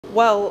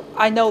Well,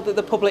 I know that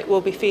the public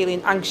will be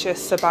feeling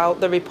anxious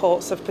about the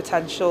reports of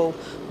potential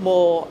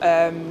more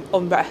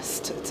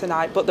unrest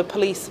tonight, but the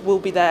police will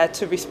be there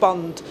to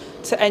respond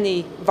to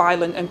any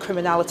violent and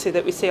criminality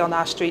that we see on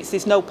our streets.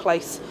 There's no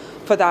place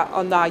for that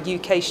on our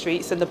UK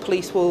streets, and the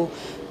police will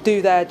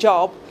do their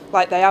job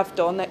like they have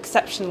done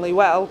exceptionally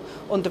well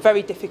under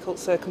very difficult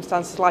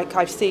circumstances, like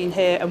I've seen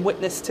here and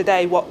witnessed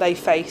today what they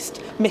faced,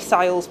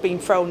 missiles being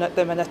thrown at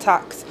them and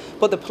attacks.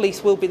 But the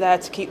police will be there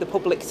to keep the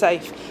public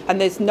safe,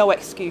 and there's no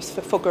excuse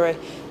for thuggery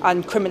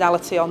and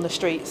criminality on the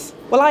streets.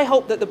 Well, I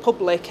hope that the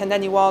public and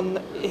anyone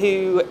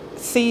who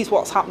sees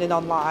what's happening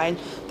online,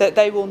 that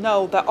they will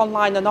know that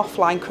online and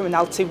offline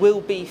criminality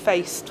will be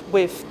faced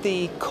with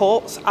the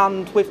courts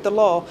and with the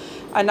law.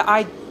 And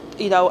I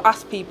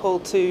ask people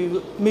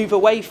to move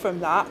away from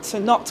that, to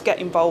not get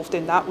involved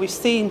in that. We've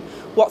seen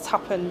what's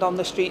happened on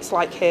the streets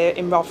like here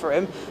in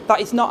Rotherham.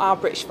 That is not our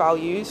British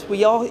values.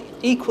 We all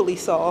equally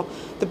saw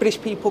the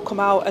British people come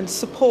out and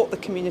support the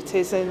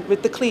communities and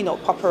with the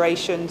clean-up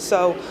operation.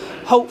 So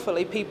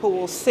hopefully people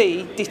will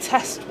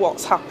detest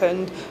what's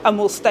happened and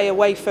will stay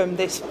away from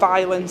this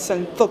violence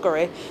and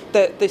thuggery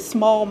that the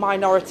small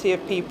minority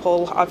of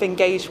people have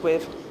engaged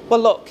with. Well,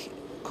 look,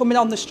 coming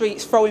on the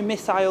streets, throwing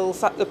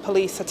missiles at the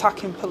police,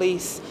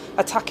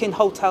 attacking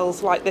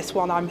hotels like this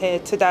one I'm here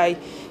today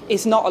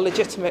is not a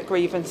legitimate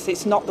grievance.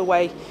 It's not the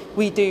way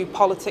we do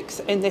politics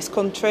in this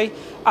country,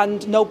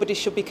 and nobody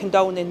should be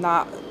condoning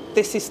that.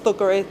 This is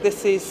thuggery,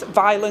 this is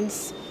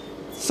violence.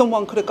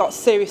 Someone could have got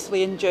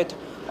seriously injured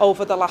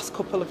over the last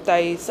couple of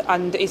days,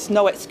 and it's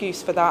no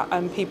excuse for that,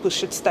 and people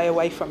should stay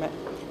away from it.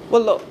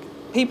 Well, look,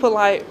 people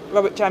like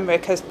Robert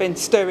Jenrick has been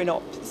stirring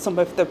up some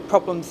of the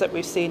problems that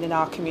we've seen in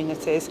our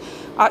communities.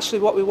 Actually,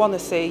 what we want to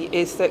see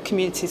is that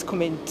communities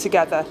coming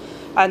together,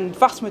 and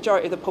vast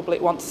majority of the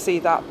public want to see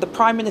that. The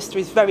Prime Minister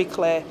is very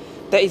clear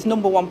that his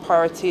number one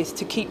priority is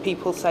to keep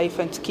people safe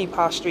and to keep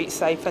our streets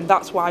safe, and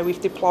that's why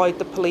we've deployed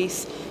the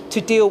police to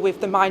deal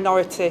with the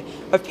minority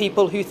of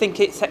people who think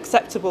it's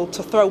acceptable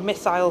to throw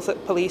missiles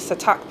at police,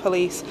 attack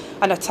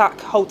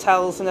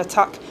hotels and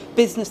attack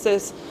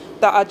businesses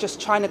that are just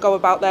trying to go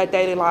about their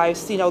daily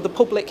lives. You know, the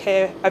public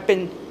here have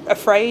been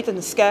afraid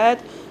and scared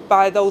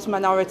by those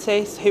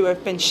minorities who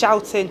have been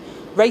shouting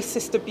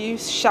racist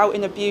abuse,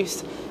 shouting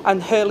abuse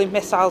and hurling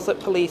missiles at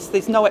police.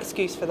 There's no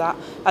excuse for that,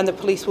 and the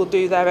police will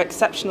do their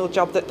exceptional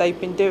job that they've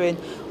been doing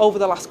over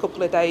the last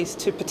couple of days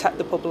to protect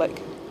the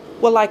public.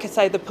 Well, like I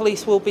say, the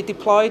police will be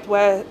deployed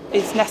where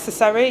it's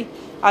necessary,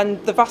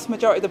 and the vast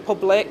majority of the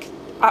public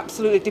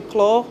absolutely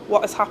deplore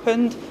what has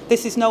happened.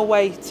 This is no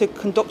way to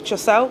conduct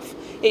yourself.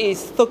 It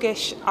is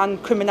thuggish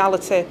and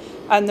criminality,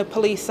 and the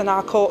police and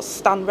our courts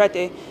stand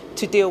ready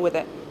to deal with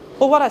it.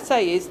 Well, what I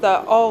say is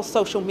that all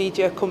social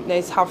media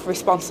companies have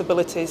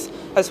responsibilities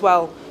as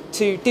well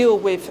to deal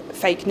with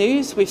fake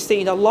news. We've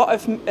seen a lot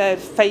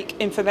of fake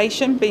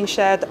information being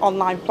shared on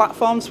online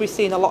platforms. We've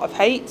seen a lot of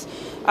hate,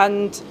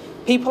 and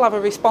people have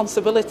a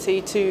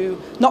responsibility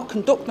to not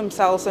conduct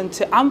themselves and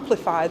to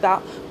amplify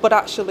that, but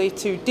actually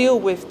to deal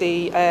with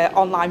the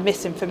online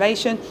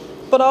misinformation,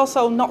 but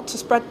also not to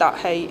spread that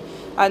hate.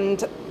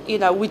 And you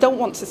know, we don't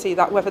want to see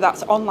that, whether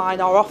that's online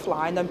or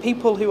offline, and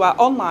people who are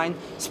online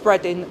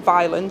spreading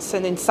violence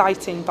and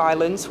inciting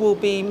violence will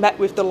be met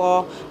with the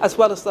law, as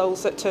well as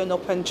those that turn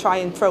up and try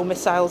and throw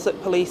missiles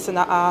at police and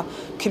at our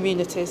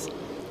communities.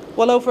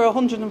 Well, over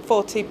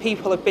 140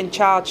 people have been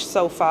charged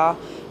so far,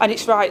 and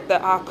it's right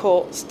that our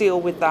courts deal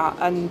with that,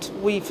 and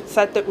we've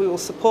said that we will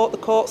support the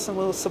courts and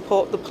we will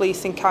support the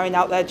police in carrying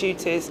out their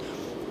duties.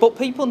 But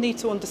people need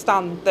to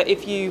understand that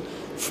if you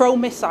throw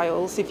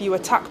missiles, if you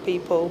attack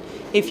people,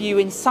 if you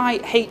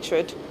incite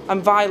hatred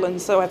and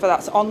violence, so whether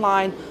that's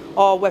online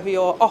or whether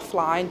you're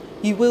offline,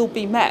 you will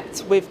be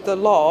met with the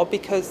law,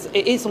 because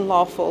it is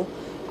unlawful.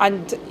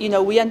 And you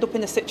know, we end up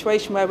in a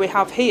situation where we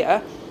have here,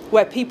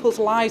 where people's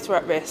lives were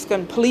at risk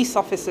and police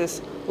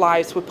officers'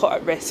 lives were put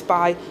at risk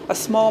by a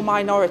small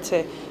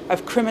minority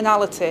of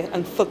criminality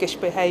and thuggish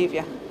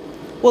behaviour.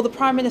 Well, the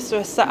Prime Minister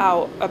has set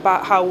out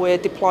about how we're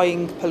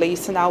deploying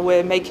police and how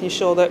we're making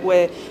sure that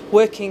we're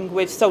working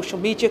with social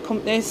media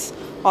companies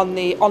on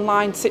the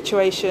online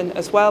situation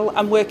as well,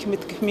 and working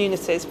with the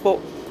communities. But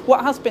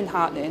what has been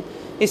heartening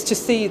is to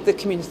see the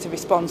community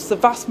response. The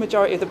vast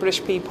majority of the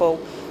British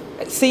people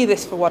see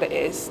this for what it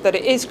is, that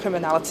it is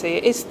criminality,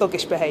 it is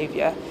thuggish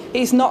behaviour.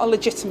 It is not a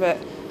legitimate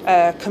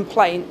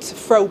complaint to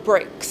throw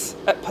bricks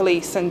at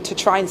police and to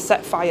try and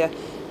set fire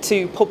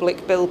to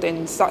public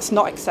buildings. That's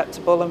not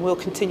acceptable, and we'll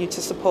continue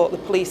to support the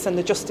police and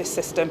the justice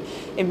system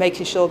in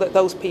making sure that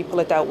those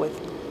people are dealt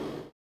with.